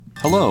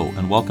Hello,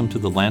 and welcome to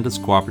the Landis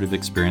Cooperative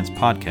Experience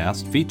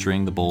podcast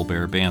featuring the Bull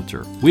Bear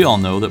Banter. We all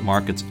know that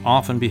markets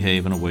often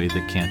behave in a way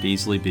that can't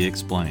easily be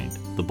explained.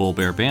 The Bull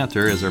Bear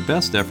Banter is our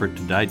best effort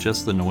to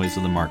digest the noise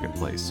of the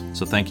marketplace.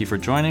 So thank you for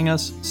joining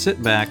us.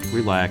 Sit back,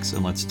 relax,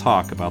 and let's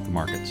talk about the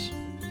markets.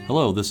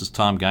 Hello, this is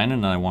Tom Guinan,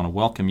 and I want to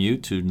welcome you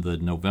to the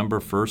November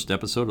 1st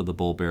episode of the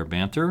Bull Bear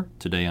Banter.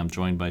 Today I'm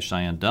joined by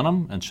Cheyenne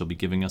Dunham, and she'll be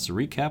giving us a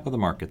recap of the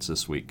markets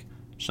this week.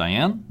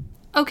 Cheyenne?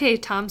 Okay,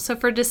 Tom, so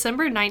for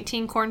December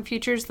 19 corn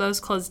futures, those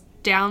closed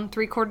down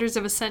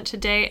 3/4 cent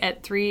today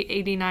at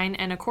 $3.89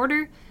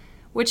 1/4,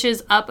 which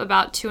is up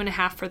about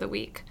 2.5 for the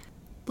week.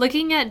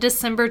 Looking at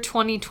December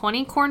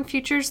 2020 corn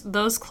futures,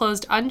 those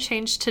closed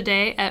unchanged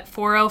today at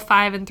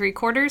 $4.05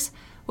 3/4,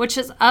 which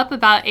is up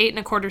about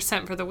 8.25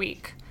 cent for the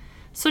week.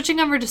 Switching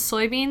over to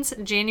soybeans,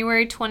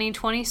 January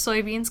 2020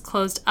 soybeans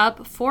closed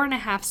up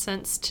 4.5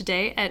 cents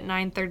today at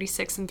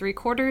 $9.36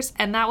 3/4,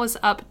 and that was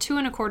up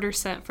 2.25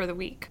 cent for the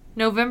week.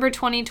 November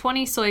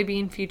 2020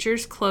 soybean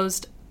futures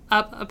closed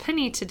up a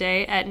penny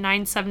today at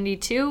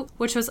 $9.72,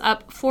 which was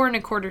up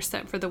 4.25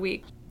 cent for the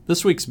week.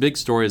 This week's big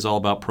story is all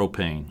about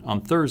propane. On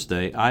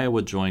Thursday,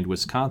 Iowa joined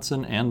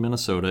Wisconsin and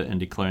Minnesota in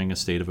declaring a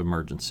state of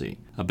emergency.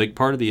 A big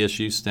part of the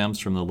issue stems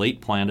from the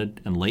late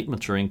planted and late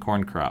maturing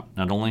corn crop.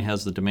 Not only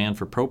has the demand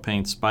for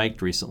propane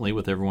spiked recently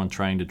with everyone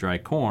trying to dry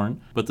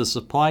corn, but the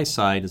supply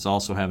side is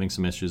also having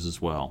some issues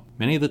as well.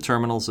 Many of the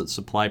terminals that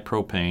supply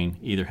propane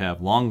either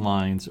have long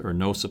lines or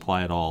no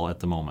supply at all at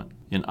the moment.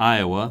 In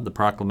Iowa, the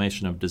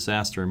proclamation of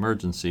disaster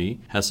emergency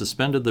has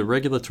suspended the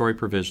regulatory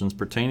provisions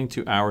pertaining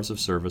to hours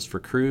of service for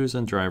crews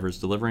and drivers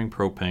delivering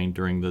propane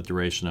during the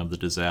duration of the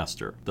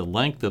disaster. The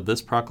length of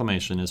this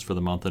proclamation is for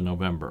the month of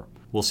November.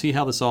 We'll see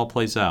how this all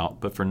plays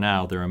out, but for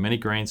now, there are many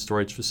grain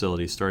storage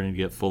facilities starting to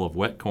get full of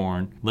wet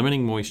corn,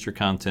 limiting moisture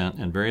content,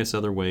 and various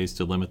other ways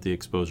to limit the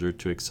exposure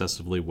to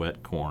excessively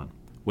wet corn.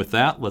 With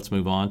that, let's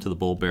move on to the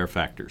bull-bear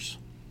factors.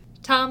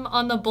 Tom,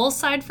 on the bull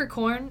side for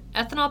corn,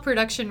 ethanol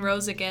production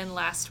rose again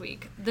last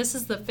week. This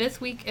is the 5th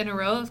week in a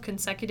row of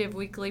consecutive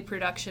weekly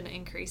production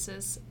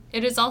increases.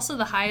 It is also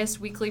the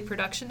highest weekly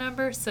production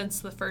number since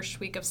the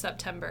first week of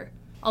September.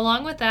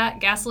 Along with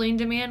that, gasoline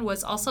demand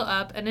was also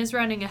up and is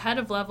running ahead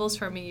of levels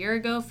from a year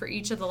ago for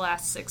each of the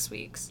last 6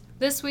 weeks.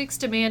 This week's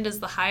demand is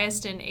the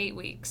highest in 8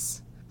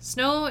 weeks.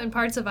 Snow in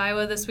parts of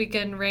Iowa this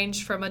weekend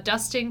ranged from a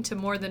dusting to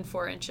more than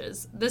 4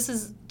 inches. This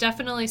is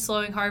definitely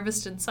slowing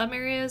harvest in some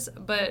areas,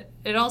 but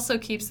it also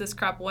keeps this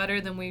crop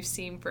wetter than we've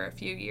seen for a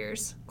few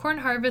years. Corn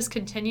harvest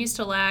continues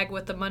to lag,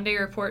 with the Monday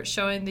report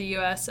showing the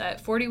U.S.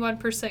 at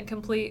 41%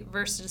 complete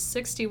versus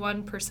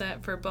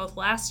 61% for both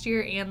last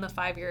year and the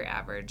 5-year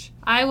average.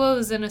 Iowa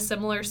was in a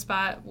similar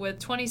spot with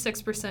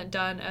 26%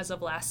 done as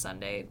of last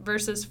Sunday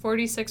versus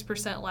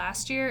 46%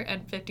 last year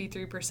and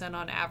 53%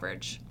 on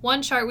average.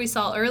 One chart we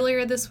saw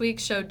earlier this week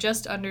showed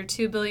just under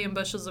 2 billion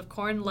bushels of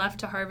corn left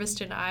to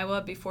harvest in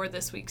Iowa before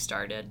this week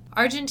started.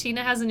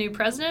 Argentina has a new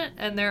president,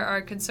 and there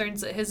are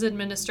concerns that his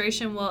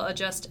administration will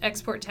adjust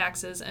export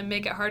taxes and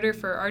make it harder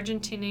for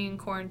Argentinian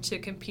corn to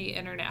compete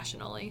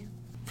internationally.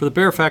 For the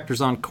bear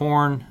factors on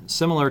corn,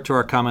 similar to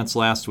our comments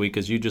last week,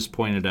 as you just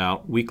pointed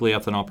out, weekly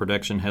ethanol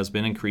production has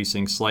been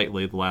increasing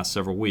slightly the last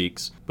several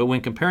weeks, but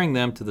when comparing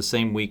them to the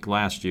same week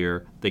last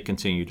year, they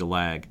continue to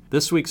lag.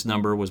 This week's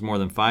number was more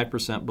than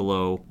 5%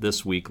 below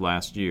this week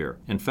last year.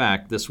 In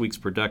fact, this week's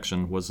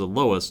production was the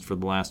lowest for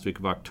the last week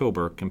of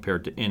October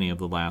compared to any of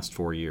the last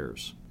 4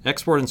 years.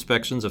 Export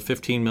inspections of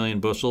 15 million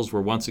bushels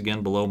were once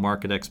again below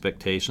market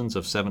expectations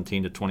of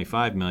 17 to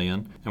 25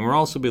 million, and were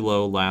also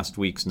below last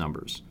week's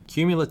numbers.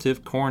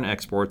 Cumulative corn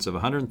exports of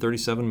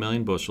 137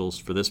 million bushels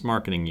for this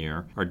marketing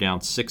year are down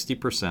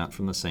 60%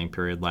 from the same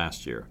period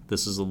last year.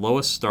 This is the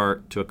lowest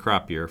start to a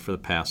crop year for the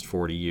past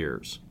 40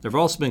 years. There have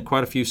also been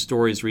quite a few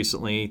stories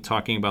recently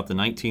talking about the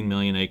 19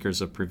 million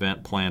acres of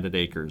prevent planted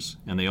acres,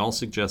 and they all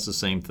suggest the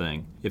same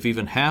thing. If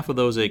even half of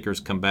those acres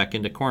come back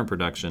into corn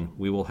production,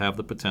 we will have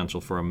the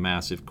potential for a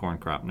massive corn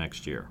crop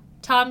next year.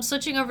 Tom,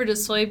 switching over to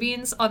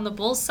soybeans, on the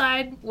bull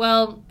side,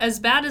 well,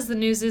 as bad as the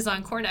news is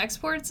on corn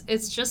exports,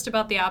 it's just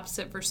about the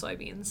opposite for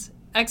soybeans.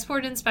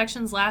 Export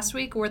inspections last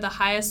week were the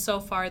highest so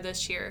far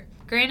this year.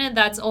 Granted,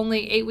 that's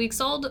only 8 weeks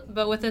old,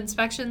 but with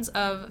inspections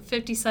of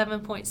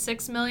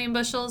 57.6 million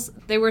bushels,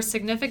 they were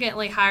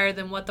significantly higher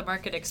than what the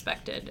market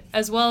expected,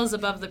 as well as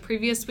above the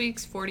previous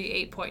week's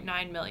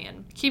 48.9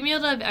 million.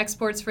 Cumulative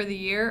exports for the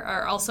year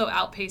are also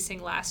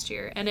outpacing last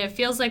year, and it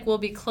feels like we'll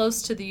be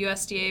close to the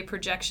USDA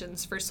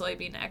projections for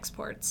soybean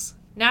exports.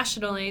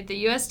 Nationally,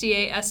 the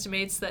USDA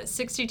estimates that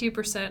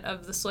 62%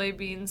 of the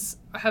soybeans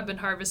have been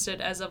harvested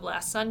as of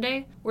last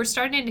Sunday. We're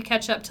starting to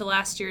catch up to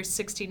last year's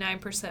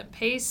 69%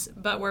 pace,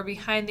 but we're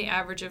behind the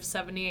average of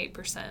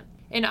 78%.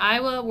 In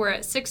Iowa, we're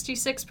at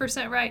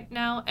 66% right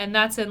now, and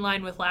that's in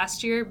line with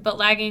last year, but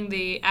lagging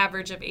the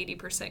average of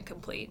 80%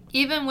 complete.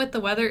 Even with the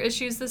weather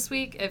issues this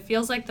week, it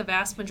feels like the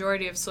vast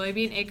majority of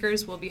soybean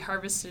acres will be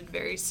harvested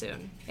very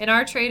soon. In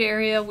our trade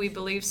area, we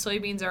believe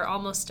soybeans are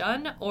almost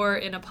done, or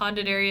in a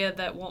ponded area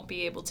that won't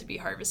be able to be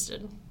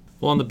harvested.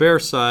 Well, on the bear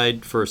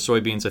side for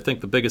soybeans, I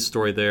think the biggest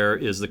story there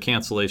is the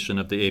cancellation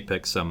of the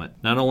APEC summit.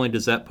 Not only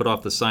does that put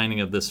off the signing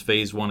of this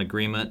Phase 1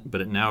 agreement,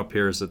 but it now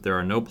appears that there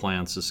are no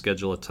plans to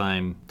schedule a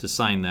time to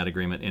sign that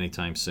agreement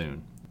anytime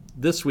soon.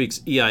 This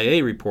week's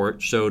EIA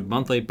report showed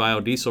monthly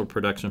biodiesel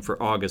production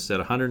for August at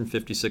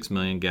 156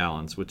 million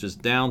gallons, which is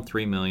down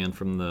 3 million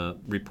from the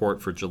report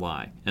for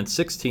July, and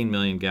 16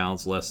 million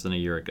gallons less than a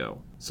year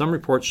ago. Some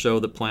reports show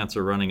that plants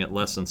are running at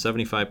less than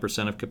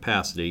 75% of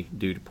capacity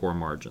due to poor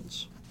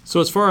margins. So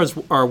as far as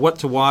our What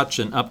to Watch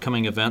and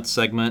upcoming events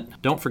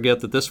segment, don't forget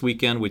that this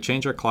weekend we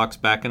change our clocks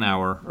back an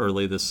hour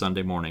early this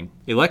Sunday morning.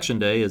 Election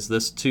Day is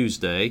this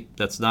Tuesday.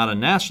 That's not a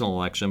national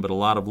election, but a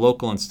lot of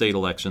local and state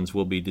elections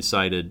will be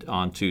decided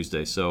on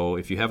Tuesday. So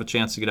if you have a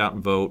chance to get out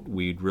and vote,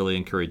 we'd really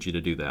encourage you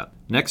to do that.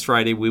 Next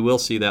Friday, we will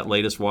see that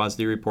latest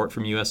WASDE report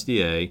from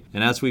USDA,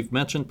 and as we've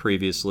mentioned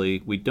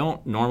previously, we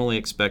don't normally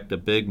expect a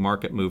big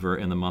market mover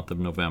in the month of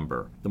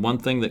November. The one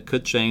thing that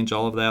could change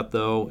all of that,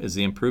 though, is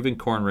the improving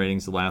corn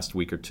ratings the last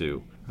week or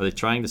two. Are they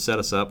trying to set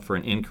us up for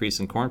an increase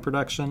in corn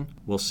production?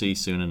 We'll see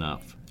soon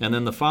enough. And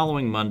then the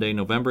following Monday,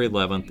 November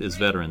 11th, is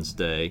Veterans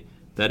Day.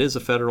 That is a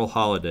federal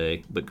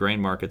holiday, but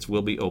grain markets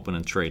will be open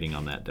and trading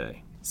on that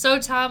day. So,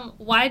 Tom,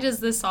 why does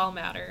this all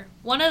matter?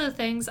 One of the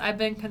things I've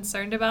been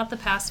concerned about the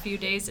past few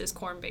days is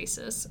corn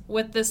basis.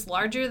 With this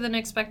larger than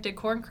expected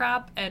corn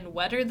crop and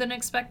wetter than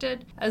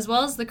expected, as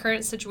well as the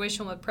current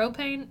situation with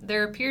propane,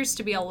 there appears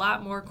to be a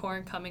lot more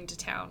corn coming to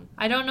town.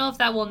 I don't know if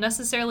that will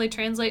necessarily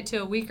translate to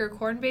a weaker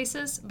corn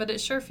basis, but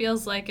it sure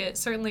feels like it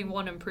certainly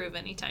won't improve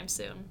anytime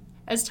soon.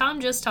 As Tom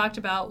just talked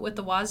about, with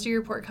the WASDE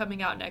report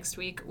coming out next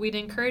week, we'd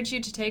encourage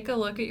you to take a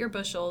look at your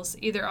bushels,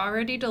 either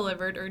already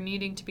delivered or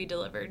needing to be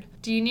delivered.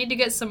 Do you need to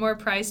get some more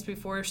priced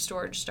before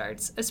storage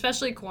starts,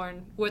 especially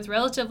corn? With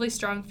relatively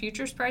strong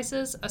futures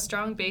prices, a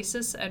strong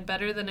basis, and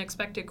better than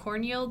expected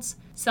corn yields,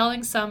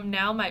 selling some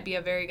now might be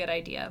a very good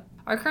idea.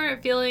 Our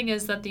current feeling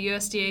is that the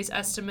USDA's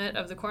estimate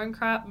of the corn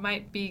crop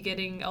might be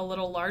getting a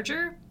little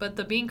larger, but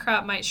the bean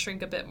crop might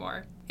shrink a bit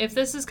more. If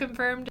this is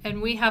confirmed,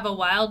 and we have a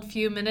wild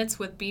few minutes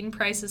with bean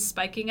prices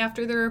spiking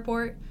after the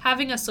report,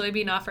 having a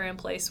soybean offer in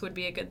place would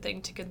be a good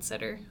thing to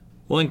consider.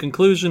 Well, in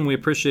conclusion, we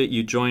appreciate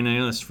you joining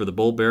us for the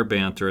Bull Bear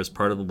Banter as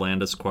part of the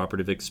Landis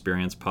Cooperative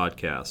Experience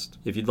podcast.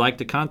 If you'd like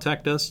to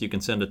contact us, you can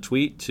send a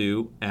tweet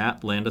to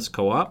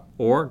 @LandisCoop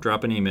or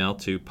drop an email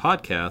to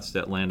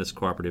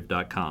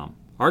podcast@landiscooperative.com.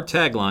 Our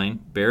tagline,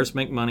 Bears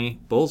make money,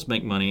 Bulls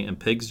make money, and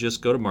pigs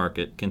just go to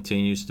market,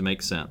 continues to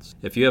make sense.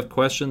 If you have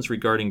questions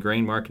regarding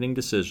grain marketing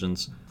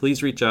decisions,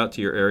 please reach out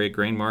to your area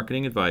grain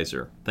marketing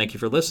advisor. Thank you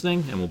for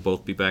listening, and we'll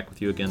both be back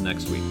with you again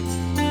next week.